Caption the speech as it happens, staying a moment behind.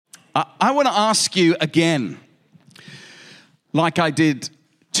I want to ask you again, like I did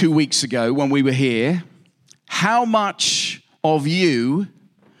 2 weeks ago when we were here, how much of you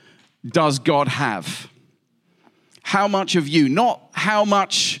does God have? How much of you? Not how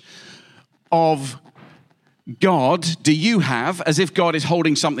much of God do you have, as if God is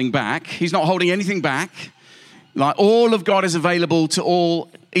holding something back. He's not holding anything back. Like all of God is available to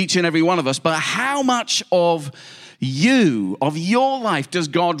each and every one of us. But how much of you, of your life, does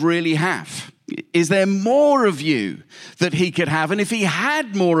God really have? Is there more of you that he could have? And if he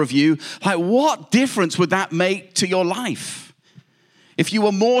had more of you, like what difference would that make to your life? If you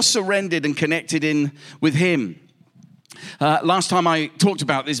were more surrendered and connected in with him. Last time I talked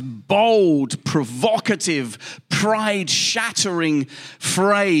about this bold, provocative, pride-shattering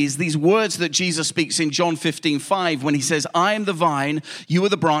phrase, these words that Jesus speaks in John 15:5 when he says, I am the vine, you are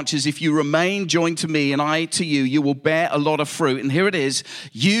the branches. If you remain joined to me and I to you, you will bear a lot of fruit. And here it is,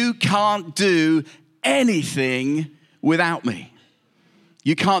 you can't do anything without me.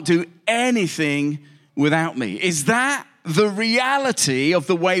 You can't do anything without me. Is that the reality of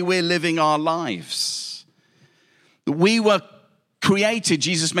the way we're living our lives? We were created,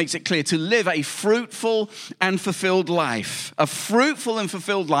 Jesus makes it clear, to live a fruitful and fulfilled life. A fruitful and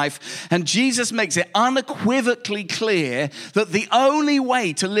fulfilled life. And Jesus makes it unequivocally clear that the only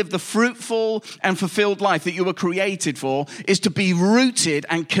way to live the fruitful and fulfilled life that you were created for is to be rooted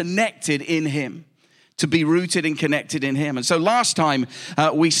and connected in him. To be rooted and connected in him. And so last time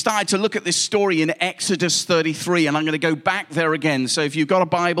we started to look at this story in Exodus 33, and I'm going to go back there again. So if you've got a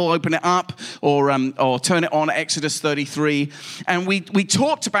Bible, open it up or turn it on, Exodus 33. And we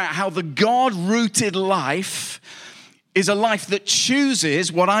talked about how the God-rooted life is a life that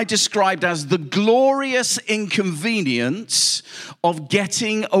chooses what I described as the glorious inconvenience of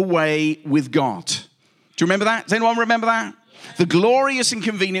getting away with God. Do you remember that? Does anyone remember that? The glorious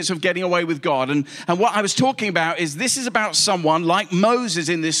inconvenience of getting away with God. And what I was talking about is this is about someone like Moses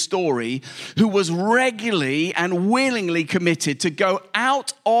in this story who was regularly and willingly committed to go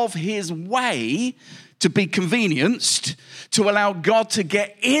out of his way to be convenienced, to allow God to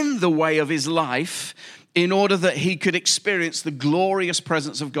get in the way of his life in order that he could experience the glorious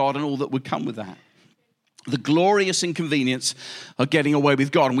presence of God and all that would come with that. The glorious inconvenience of getting away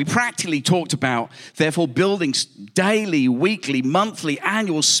with God. And we practically talked about, therefore, building daily, weekly, monthly,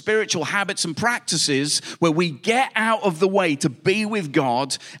 annual spiritual habits and practices where we get out of the way to be with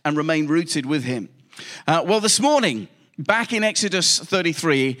God and remain rooted with him. Well, this morning, back in Exodus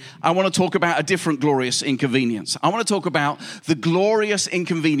 33, I want to talk about a different glorious inconvenience. I want to talk about the glorious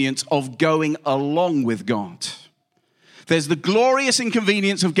inconvenience of going along with God. There's the glorious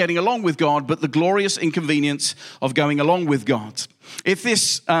inconvenience of getting along with God, but the glorious inconvenience of going along with God. If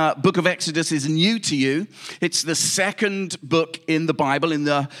this book of Exodus is new to you, it's the second book in the Bible, in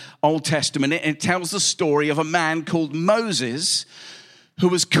the Old Testament. It tells the story of a man called Moses, who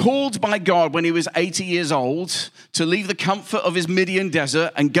was called by God when he was 80 years old to leave the comfort of his Midian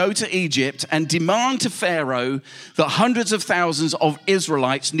desert and go to Egypt and demand to Pharaoh that hundreds of thousands of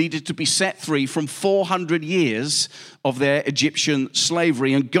Israelites needed to be set free from 400 years of their Egyptian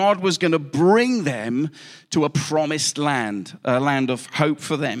slavery. And God was going to bring them to a promised land, a land of hope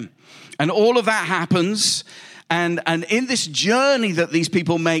for them. And all of that happens. And in this journey that these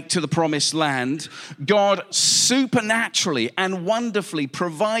people make to the promised land, God supernaturally and wonderfully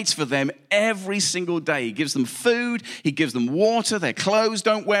provides for them every single day. He gives them food, he gives them water, their clothes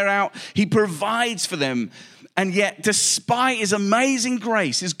don't wear out. He provides for them. And yet, despite his amazing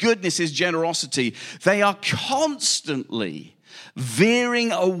grace, his goodness, his generosity, they are constantly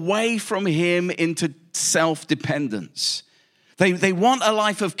veering away from him into self-dependence. They want a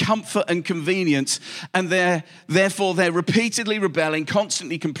life of comfort and convenience, and therefore they're repeatedly rebelling,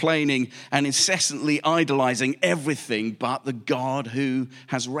 constantly complaining, and incessantly idolizing everything but the God who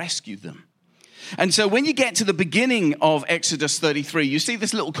has rescued them. And so when you get to the beginning of Exodus 33, you see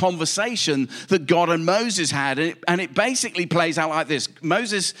this little conversation that God and Moses had, and it basically plays out like this.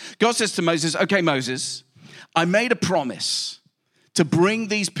 God says to Moses, okay, Moses, I made a promise to bring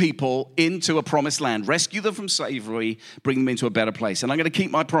these people into a promised land, rescue them from slavery, bring them into a better place. And I'm going to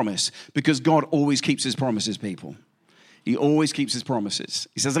keep my promise because God always keeps his promises, people. He always keeps his promises.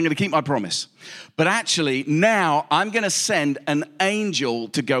 He says, I'm going to keep my promise. But actually, now I'm going to send an angel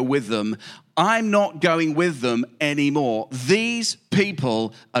to go with them. I'm not going with them anymore. These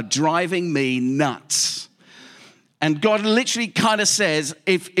people are driving me nuts. And God literally kind of says,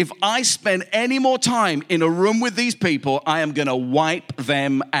 if I spend any more time in a room with these people, I am going to wipe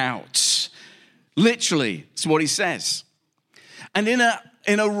them out. Literally, it's what he says. And in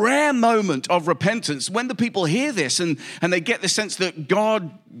a rare moment of repentance, when the people hear this and they get the sense that God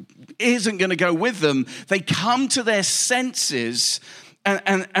isn't going to go with them, they come to their senses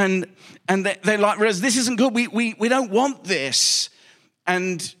and they're like, this isn't good. We don't want this.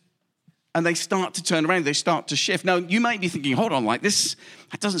 And they start to turn around. They start to shift. Now, you might be thinking, hold on, like this,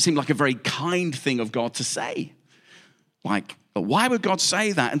 that doesn't seem like a very kind thing of God to say. Like, why would God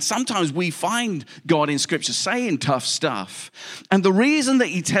say that? And sometimes we find God in Scripture saying tough stuff. And the reason that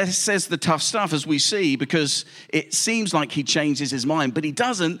he says the tough stuff, as we see, because it seems like he changes his mind, but he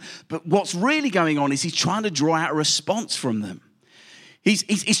doesn't. But what's really going on is he's trying to draw out a response from them.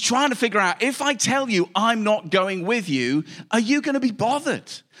 He's trying to figure out, if I tell you I'm not going with you, are you going to be bothered?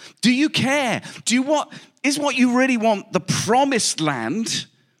 Do you care? Is what you really want the promised land,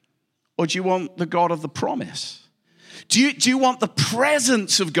 or do you want the God of the promise? Do you want the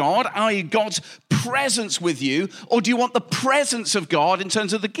presence of God, i.e. God's presence with you, or do you want the presence of God in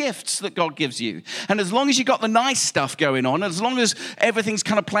terms of the gifts that God gives you? And as long as you got the nice stuff going on, as long as everything's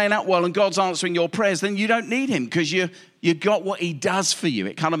kind of playing out well and God's answering your prayers, then you don't need him because you got what he does for you.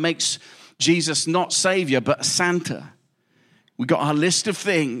 It kind of makes Jesus not Savior, but Santa. We got our list of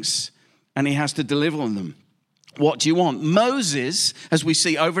things and he has to deliver on them. What do you want? Moses, as we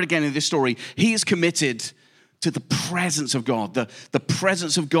see over and again in this story, he is committed to the presence of God, the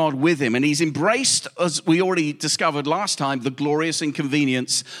presence of God with him. And he's embraced, as we already discovered last time, the glorious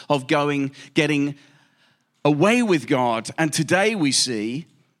inconvenience of getting away with God. And today we see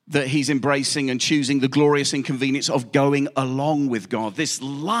that he's embracing and choosing the glorious inconvenience of going along with God. This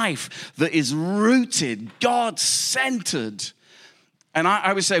life that is rooted, God-centered. And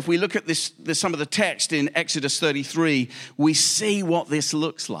I would say if we look at some of the text in Exodus 33, we see what this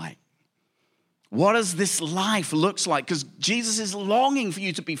looks like. What does this life look like? Because Jesus is longing for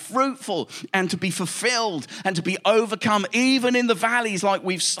you to be fruitful and to be fulfilled and to be overcome, even in the valleys like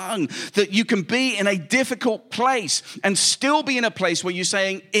we've sung, that you can be in a difficult place and still be in a place where you're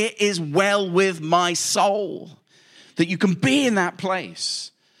saying, it is well with my soul, that you can be in that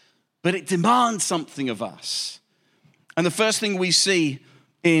place, but it demands something of us. And the first thing we see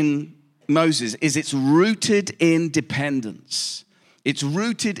in Moses is it's rooted in dependence. It's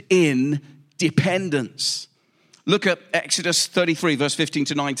rooted in dependence. Look at Exodus 33, verse 15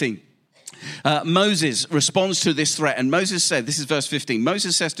 to 19. Moses responds to this threat, and Moses said, this is verse 15,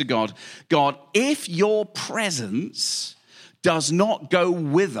 Moses says to God, if your presence does not go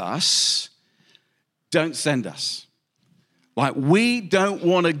with us, don't send us. Like, we don't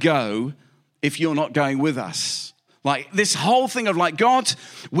want to go if you're not going with us. Like this whole thing of like, God,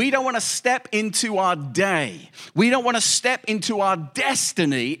 we don't want to step into our day. We don't want to step into our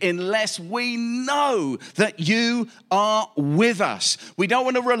destiny unless we know that you are with us. We don't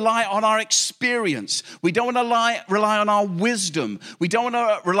want to rely on our experience. We don't want to rely on our wisdom. We don't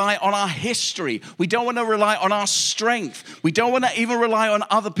want to rely on our history. We don't want to rely on our strength. We don't want to even rely on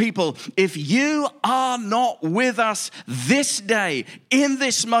other people. If you are not with us this day, in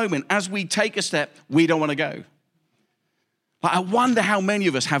this moment, as we take a step, we don't want to go. I wonder how many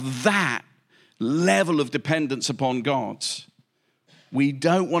of us have that level of dependence upon God. We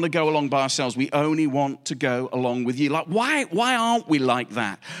don't want to go along by ourselves. We only want to go along with you. Like, why aren't we like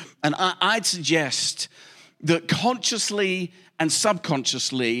that? And I'd suggest that consciously and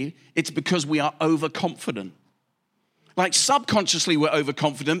subconsciously, it's because we are overconfident. Like subconsciously, we're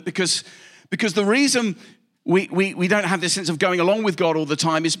overconfident because the reason we don't have this sense of going along with God all the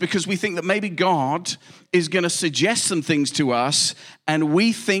time is because we think that maybe God is going to suggest some things to us and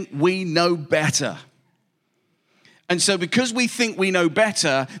we think we know better. And so because we think we know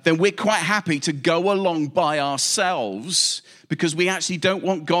better, then we're quite happy to go along by ourselves because we actually don't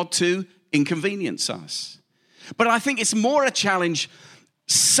want God to inconvenience us. But I think it's more a challenge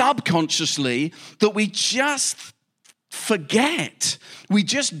subconsciously that we just forget. We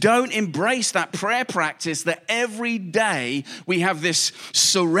just don't embrace that prayer practice that every day we have this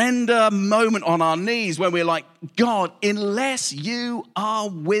surrender moment on our knees where we're like, God, unless you are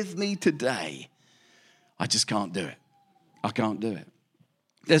with me today, I just can't do it. I can't do it.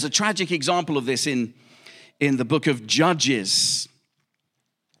 There's a tragic example of this in the book of Judges.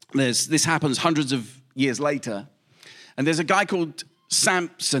 This happens hundreds of years later. And there's a guy called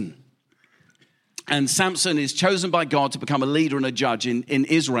Samson. And Samson is chosen by God to become a leader and a judge in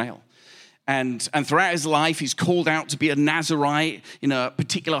Israel. And throughout his life, he's called out to be a Nazirite in a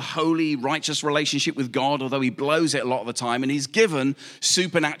particular holy, righteous relationship with God, although he blows it a lot of the time. And he's given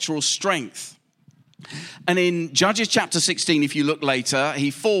supernatural strength. And in Judges chapter 16, if you look later,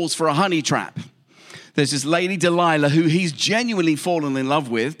 he falls for a honey trap. There's this lady, Delilah, who he's genuinely fallen in love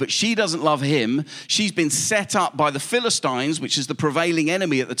with, but she doesn't love him. She's been set up by the Philistines, which is the prevailing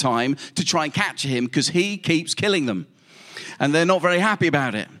enemy at the time, to try and capture him because he keeps killing them. And they're not very happy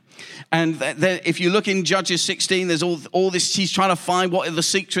about it. And if you look in Judges 16, there's all this, he's trying to find what the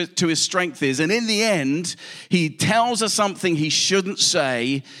secret to his strength is. And in the end, he tells her something he shouldn't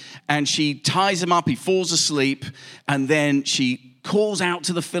say, and she ties him up, he falls asleep, and then she calls out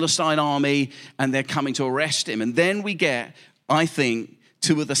to the Philistine army, and they're coming to arrest him. And then we get, I think,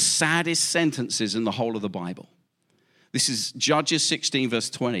 two of the saddest sentences in the whole of the Bible. This is Judges 16, verse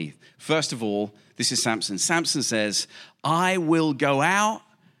 20. First of all, this is Samson. Samson says, I will go out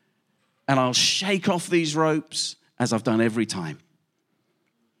and I'll shake off these ropes as I've done every time.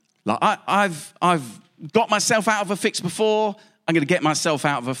 Like I've got myself out of a fix before. I'm going to get myself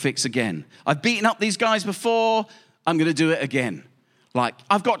out of a fix again. I've beaten up these guys before. I'm going to do it again. Like,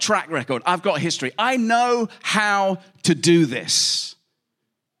 I've got track record. I've got history. I know how to do this.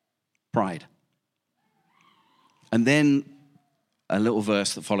 Pride. And then a little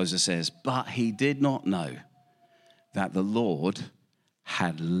verse that follows it says, but he did not know that the Lord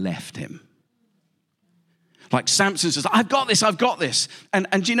had left him. Like Samson says, I've got this. And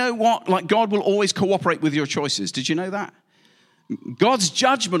do you know what? Like, God will always cooperate with your choices. Did you know that? God's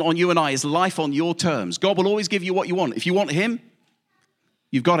judgment on you and I is life on your terms. God will always give you what you want. If you want him,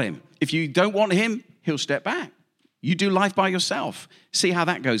 you've got him. If you don't want him, he'll step back. You do life by yourself. See how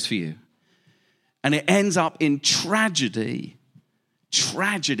that goes for you. And it ends up in tragedy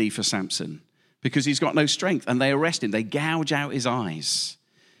for Samson, because he's got no strength. And they arrest him. They gouge out his eyes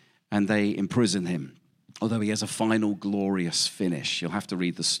and they imprison him. Although he has a final glorious finish. You'll have to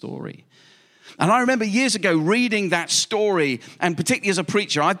read the story. And I remember years ago reading that story, and particularly as a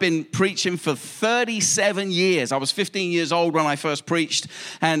preacher, I've been preaching for 37 years. I was 15 years old when I first preached,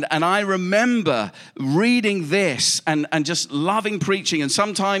 and I remember reading this and just loving preaching. And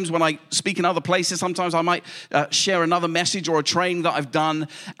sometimes when I speak in other places, sometimes I might share another message or a training that I've done.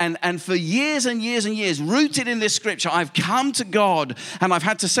 And for years and years and years, rooted in this scripture, I've come to God, and I've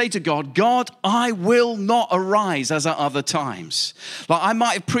had to say to God, God, I will not arise as at other times. Like, I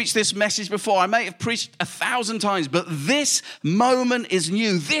might have preached this message before, I may have preached 1,000 times, but this moment is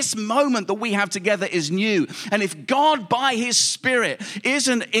new. This moment that we have together is new. And if God, by his Spirit,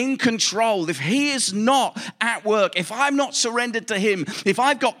 isn't in control, if he is not at work, if I'm not surrendered to him, if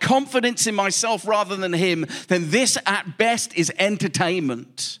I've got confidence in myself rather than him, then this at best is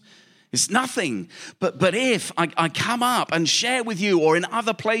entertainment. It's nothing. But if I come up and share with you or in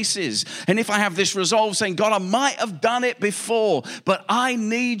other places, and if I have this resolve saying, God, I might have done it before, but I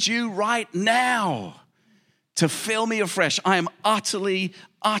need you right now to fill me afresh. I am utterly,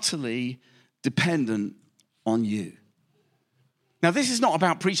 utterly dependent on you. Now, this is not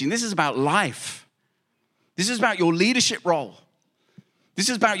about preaching. This is about life. This is about your leadership role. This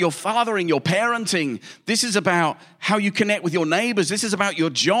is about your fathering, your parenting. This is about how you connect with your neighbors. This is about your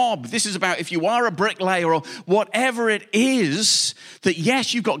job. This is about if you are a bricklayer or whatever it is, that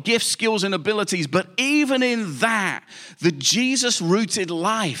yes, you've got gifts, skills, and abilities, but even in that, the Jesus-rooted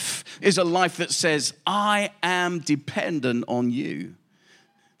life is a life that says, I am dependent on you,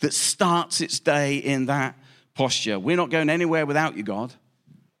 that starts its day in that posture. We're not going anywhere without you, God.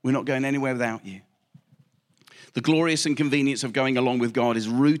 We're not going anywhere without you. The glorious inconvenience of going along with God is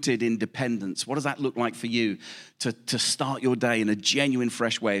rooted in dependence. What does that look like for you to start your day in a genuine,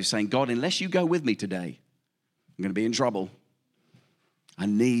 fresh way of saying, God, unless you go with me today, I'm going to be in trouble. I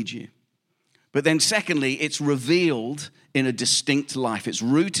need you. But then secondly, it's revealed in a distinct life. It's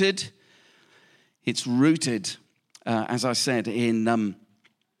rooted, as I said, in,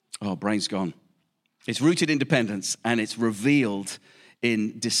 brain's gone. It's rooted in dependence, and it's revealed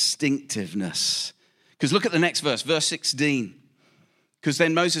in distinctiveness. Because look at the next verse, verse 16. Because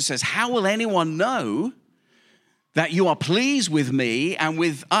then Moses says, how will anyone know that you are pleased with me and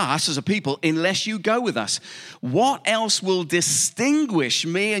with us as a people unless you go with us? What else will distinguish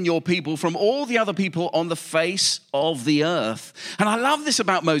me and your people from all the other people on the face of the earth? And I love this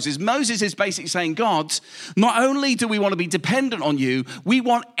about Moses. Moses is basically saying, God, not only do we want to be dependent on you, we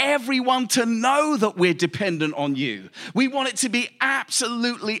want everyone to know that we're dependent on you. We want it to be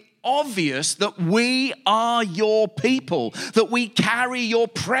absolutely obvious that we are your people, that we carry your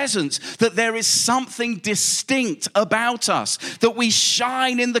presence, that there is something distinct about us, that we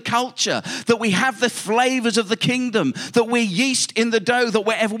shine in the culture, that we have the flavors of the kingdom, that we're yeast in the dough, that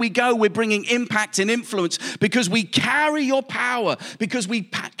wherever we go, we're bringing impact and influence because we carry your power, because we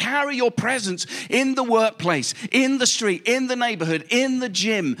carry your presence in the workplace, in the street, in the neighborhood, in the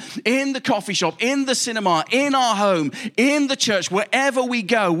gym, in the coffee shop, in the cinema, in our home, in the church, wherever we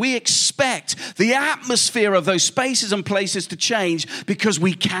go. We expect the atmosphere of those spaces and places to change because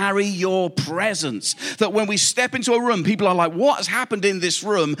we carry your presence. That when we step into a room, people are like, what has happened in this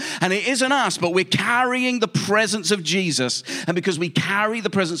room? And it isn't us, but we're carrying the presence of Jesus. And because we carry the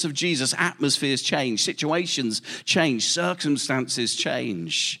presence of Jesus, atmospheres change, situations change, circumstances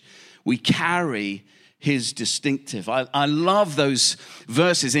change. We carry his distinctive. I love those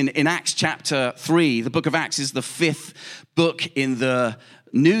verses in Acts chapter 3. The book of Acts is the 5th book in the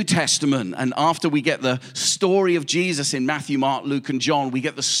New Testament. And after we get the story of Jesus in Matthew, Mark, Luke, and John, we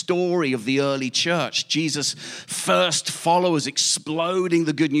get the story of the early church. Jesus' first followers exploding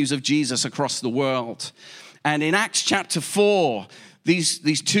the good news of Jesus across the world. And in Acts chapter 4,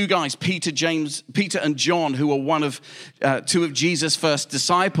 these two guys, Peter and John, who were two of Jesus' first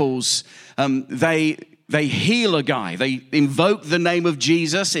disciples, they heal a guy. They invoke the name of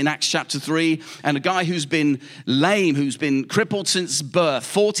Jesus in Acts chapter 3, and a guy who's been lame, who's been crippled since birth,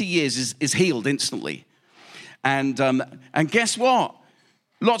 40 years, is healed instantly. And guess what?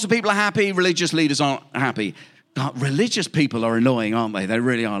 Lots of people are happy. Religious leaders aren't happy. Religious people are annoying, aren't they? They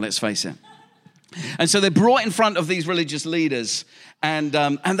really are, let's face it. And so they're brought in front of these religious leaders, and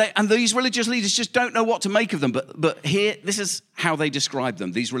these religious leaders just don't know what to make of them. But here, this is how they describe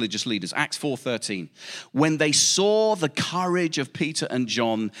them, these religious leaders. Acts 4:13. When they saw the courage of Peter and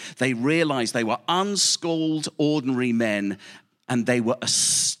John, they realized they were unschooled, ordinary men, and they were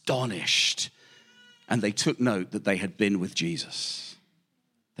astonished. And they took note that they had been with Jesus.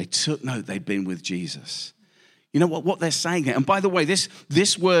 They took note they'd been with Jesus. You know what they're saying here? And by the way,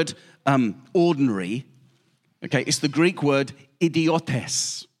 this word ordinary, okay, it's the Greek word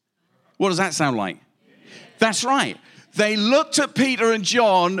idiotes. What does that sound like? That's right. They looked at Peter and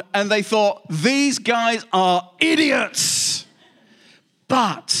John and they thought, these guys are idiots.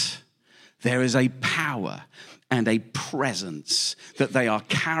 But there is a power and a presence that they are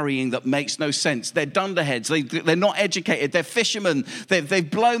carrying that makes no sense. They're dunderheads. They're not educated. They're fishermen.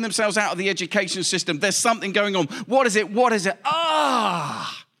 They've blown themselves out of the education system. There's something going on. What is it? What is it?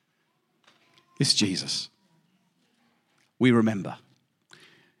 It's Jesus. We remember.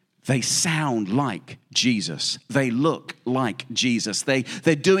 They sound like Jesus. They look like Jesus. They're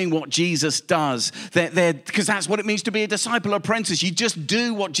doing what Jesus does. Because that's what it means to be a disciple apprentice. You just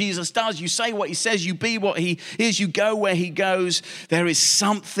do what Jesus does. You say what he says. You be what he is. You go where he goes. There is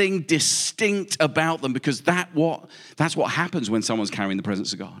something distinct about them because that's what happens when someone's carrying the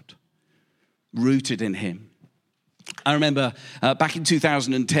presence of God. Rooted in him. I remember back in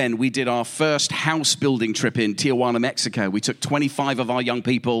 2010, we did our first house building trip in Tijuana, Mexico. We took 25 of our young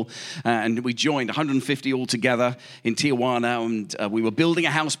people and we joined 150 all together in Tijuana. And we were building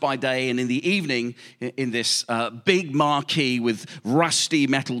a house by day. And in the evening, in this big marquee with rusty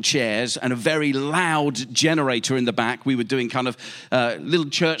metal chairs and a very loud generator in the back, we were doing kind of little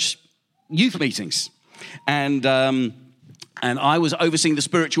church youth meetings. And I was overseeing the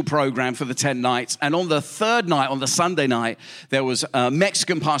spiritual program for the 10 nights. And on the third night, on the Sunday night, there was a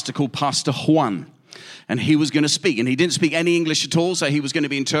Mexican pastor called Pastor Juan. And he was going to speak. And he didn't speak any English at all, so he was going to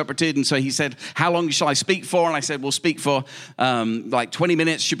be interpreted. And so he said, how long shall I speak for? And I said, we'll speak for like 20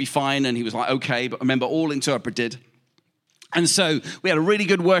 minutes, should be fine. And he was like, okay. But remember, all interpreted. And so we had a really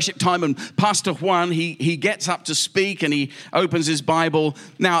good worship time, and Pastor Juan, he gets up to speak, and he opens his Bible.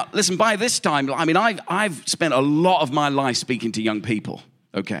 Now, listen, by this time, I mean, I've spent a lot of my life speaking to young people,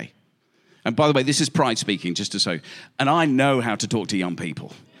 okay? And by the way, this is pride speaking, just to say, and I know how to talk to young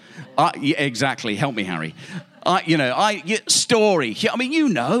people. Yeah, exactly. Help me, Harry. Story. I mean,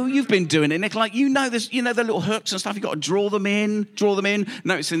 you've been doing it, Nick. Like, this, the little hooks and stuff. You've got to draw them in.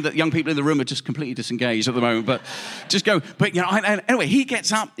 Noticing that young people in the room are just completely disengaged at the moment, but just go. But, anyway, he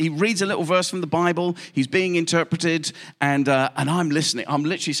gets up. He reads a little verse from the Bible. He's being interpreted, and I'm listening. I'm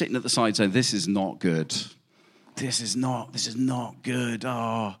literally sitting at the side saying, this is not good. This is not good.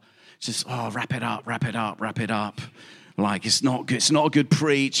 Wrap it up. Like, it's not good. It's not a good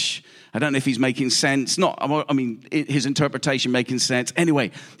preach. I don't know if he's making sense. His interpretation making sense.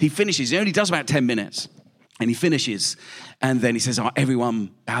 Anyway, he finishes. He only does about 10 minutes. And he finishes. And then he says,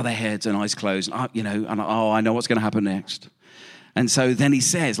 everyone bow their heads and eyes closed. I know what's going to happen next. And so then he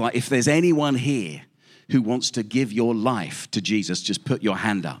says, like, if there's anyone here who wants to give your life to Jesus, just put your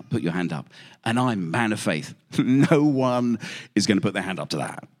hand up. Put your hand up. And I'm man of faith. No one is going to put their hand up to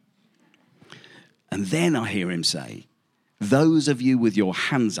that. And then I hear him say, those of you with your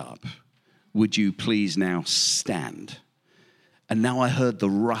hands up, would you please now stand? And now I heard the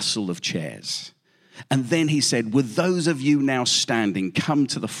rustle of chairs. And then he said, with those of you now standing, come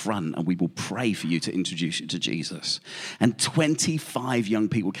to the front and we will pray for you to introduce you to Jesus. And 25 young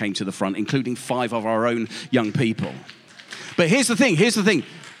people came to the front, including 5 of our own young people. But here's the thing.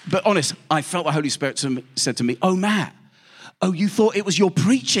 But honest, I felt the Holy Spirit said to me, oh, Matt, you thought it was your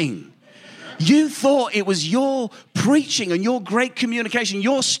preaching. You thought it was your preaching and your great communication,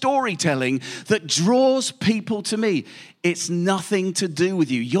 your storytelling that draws people to me. It's nothing to do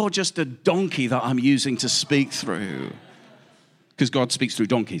with you. You're just a donkey that I'm using to speak through. Because God speaks through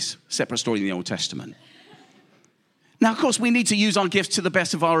donkeys. Separate story in the Old Testament. Now, of course, we need to use our gifts to the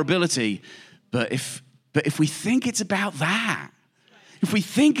best of our ability. But if we think it's about that, if we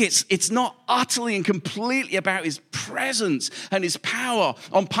think it's not utterly and completely about his presence and his power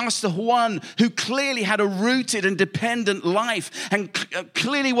on Pastor Juan, who clearly had a rooted and dependent life and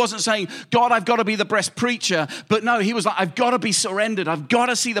clearly wasn't saying, God, I've got to be the best preacher. But no, he was like, I've got to be surrendered. I've got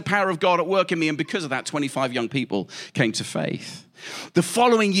to see the power of God at work in me. And because of that, 25 young people came to faith. The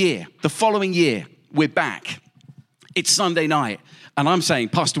following year, we're back. It's Sunday night. And I'm saying,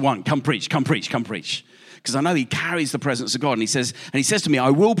 Pastor Juan, come preach. Because I know he carries the presence of God. And he says to me,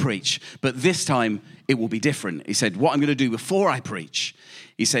 I will preach, but this time it will be different. He said, what I'm going to do before I preach,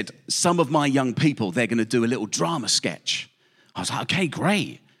 he said, some of my young people, they're going to do a little drama sketch. I was like, okay,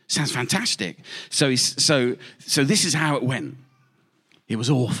 great. Sounds fantastic. So this is how it went. It was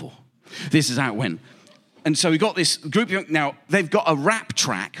awful. This is how it went. And so we got this group of, now they've got a rap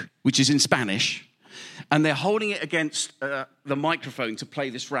track, which is in Spanish, and they're holding it against the microphone to play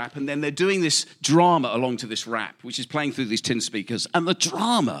this rap. And then they're doing this drama along to this rap, which is playing through these tin speakers. And the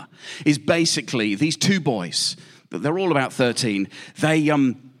drama is basically these 2 boys, they're all about 13.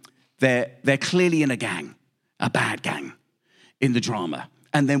 They're clearly in a gang, a bad gang in the drama.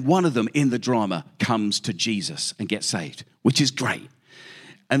 And then one of them in the drama comes to Jesus and gets saved, which is great.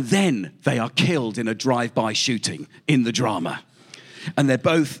 And then they are killed in a drive-by shooting in the drama. And they're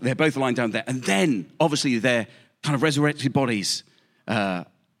both lying down there. And then, obviously, their kind of resurrected bodies,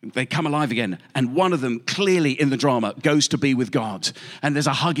 they come alive again. And one of them, clearly in the drama, goes to be with God. And there's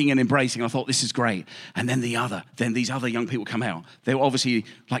a hugging and embracing. I thought, this is great. And then these other young people come out. They were obviously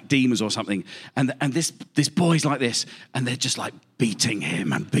like demons or something. And this boy's like this. And they're just like beating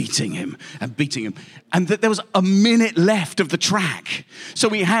him and beating him and beating him. And there was a minute left of the track. So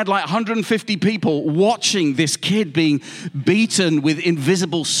we had like 150 people watching this kid being beaten with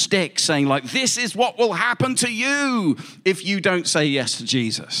invisible sticks, saying like, this is what will happen to you if you don't say yes to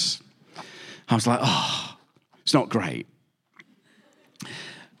Jesus. I was like, oh, it's not great.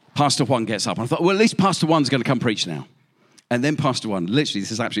 Pastor Juan gets up. And I thought, well, at least Pastor Juan's going to come preach now. And then Pastor Juan, literally,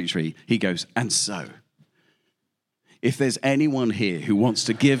 this is absolutely true. He goes, and so, if there's anyone here who wants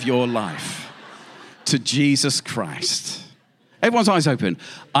to give your life to Jesus Christ, everyone's eyes open,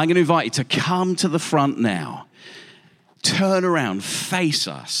 I'm going to invite you to come to the front now. Turn around, face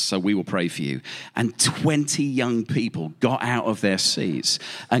us, so we will pray for you. And 20 young people got out of their seats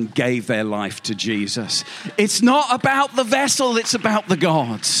and gave their life to Jesus. It's not about the vessel, it's about the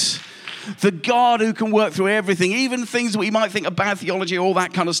God. The God who can work through everything, even things that we might think are bad theology, all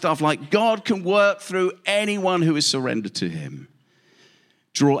that kind of stuff. Like God can work through anyone who is surrendered to him.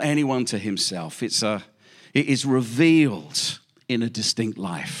 Draw anyone to himself. It is revealed in a distinct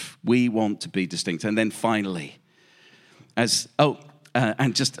life. We want to be distinct. And then finally,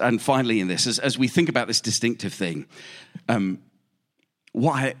 finally in this, as we think about this distinctive thing,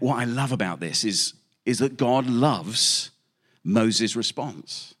 what I love about this is that God loves Moses'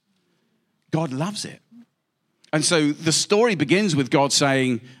 response. God loves it. And so the story begins with God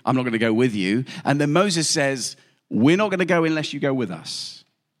saying, I'm not going to go with you. And then Moses says, we're not going to go unless you go with us.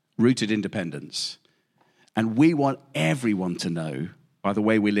 Rooted independence. And we want everyone to know, by the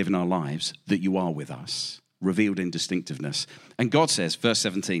way we live in our lives, that you are with us. Revealed in distinctiveness. And God says, verse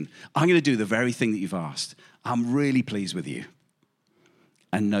 17, I'm going to do the very thing that you've asked. I'm really pleased with you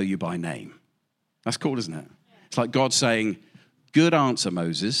and know you by name. That's cool, isn't it? It's like God saying, good answer,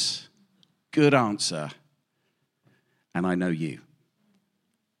 Moses. Good answer. And I know you.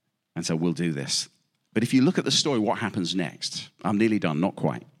 And so we'll do this. But if you look at the story, what happens next? I'm nearly done, not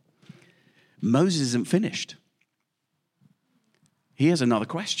quite. Moses isn't finished. He has another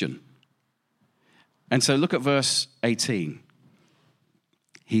question. And so look at verse 18.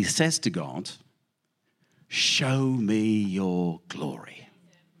 He says to God, show me your glory.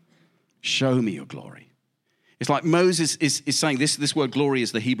 Show me your glory. It's like Moses is saying, this word glory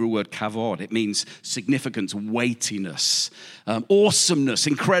is the Hebrew word kavod. It means significance, weightiness, awesomeness,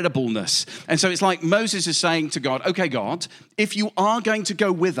 incredibleness. And so it's like Moses is saying to God, okay, God, if you are going to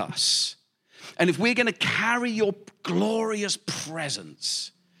go with us, and if we're going to carry your glorious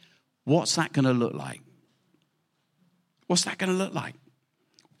presence, What's that going to look like? What's that going to look like?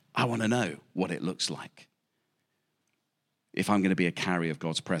 I want to know what it looks like if I'm going to be a carrier of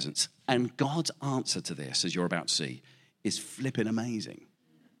God's presence. And God's answer to this, as you're about to see, is flipping amazing.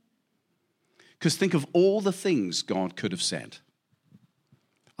 Because think of all the things God could have said.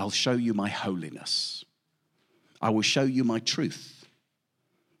 I'll show you my holiness. I will show you my truth.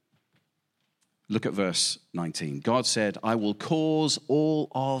 Look at verse 19. God said, I will cause all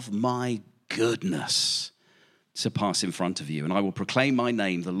of my goodness to pass in front of you, and I will proclaim my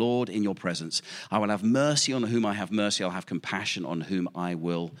name, the Lord, in your presence. I will have mercy on whom I have mercy. I'll have compassion on whom I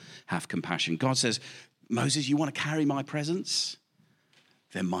will have compassion. God says, Moses, you want to carry my presence?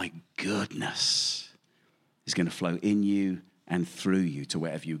 Then my goodness is going to flow in you and through you to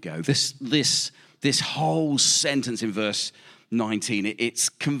wherever you go. This whole sentence in verse 19, it's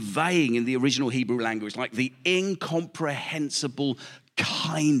conveying in the original Hebrew language like the incomprehensible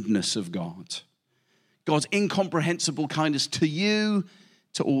kindness of God. God's incomprehensible kindness to you,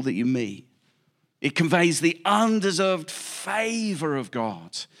 to all that you meet. It conveys the undeserved favor of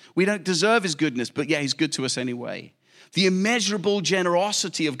God. We don't deserve his goodness, but yeah, he's good to us anyway. The immeasurable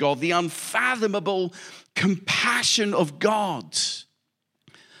generosity of God, the unfathomable compassion of God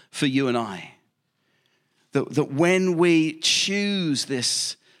for you and I. That when we choose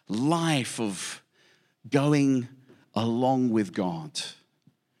this life of going along with God,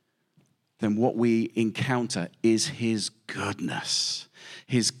 then what we encounter is his goodness,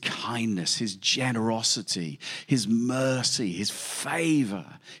 his kindness, his generosity, his mercy, his favor,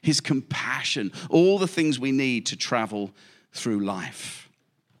 his compassion, all the things we need to travel through life.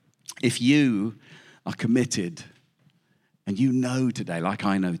 If you are committed and you know today, like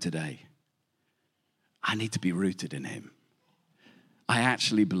I know today, I need to be rooted in him. I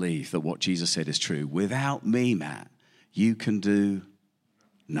actually believe that what Jesus said is true. Without me, Matt, you can do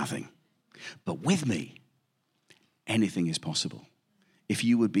nothing. But with me, anything is possible. If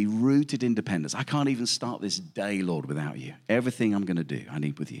you would be rooted in dependence. I can't even start this day, Lord, without you. Everything I'm going to do, I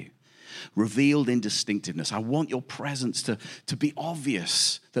need with you. Revealed in distinctiveness. I want your presence to be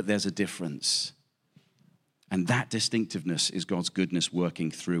obvious that there's a difference. And that distinctiveness is God's goodness working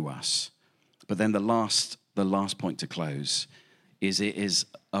through us. But then the last point to close is it is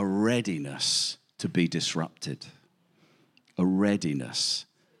a readiness to be disrupted. A readiness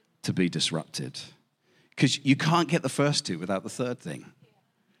to be disrupted. Because you can't get the first two without the third thing.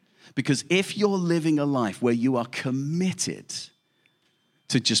 Because if you're living a life where you are committed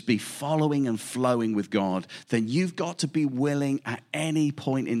to just be following and flowing with God, then you've got to be willing at any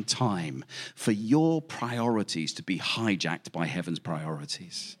point in time for your priorities to be hijacked by heaven's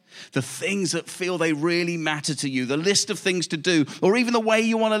priorities. The things that feel they really matter to you, the list of things to do, or even the way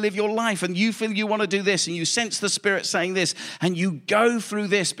you want to live your life, and you feel you want to do this, and you sense the Spirit saying this, and you go through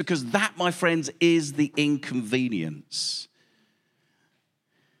this, because that, my friends, is the inconvenience.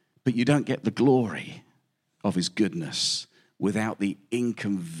 But you don't get the glory of his goodness without the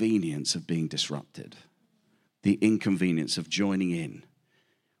inconvenience of being disrupted, the inconvenience of joining in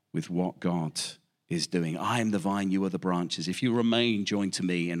with what God is doing. I am the vine, you are the branches. If you remain joined to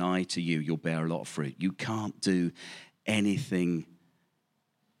me and I to you, you'll bear a lot of fruit. You can't do anything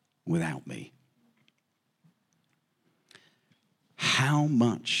without me. How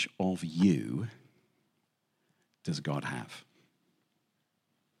much of you does God have?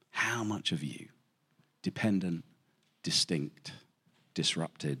 How much of you? Dependent, distinct,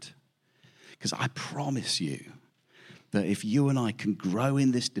 disrupted. Because I promise you that if you and I can grow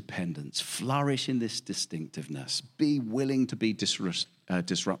in this dependence, flourish in this distinctiveness, be willing to be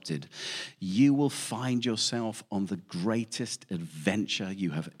disrupted, you will find yourself on the greatest adventure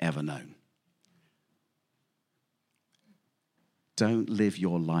you have ever known. Don't live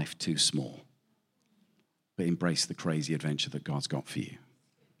your life too small, but embrace the crazy adventure that God's got for you.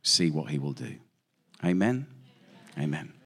 See what he will do. Amen? Amen.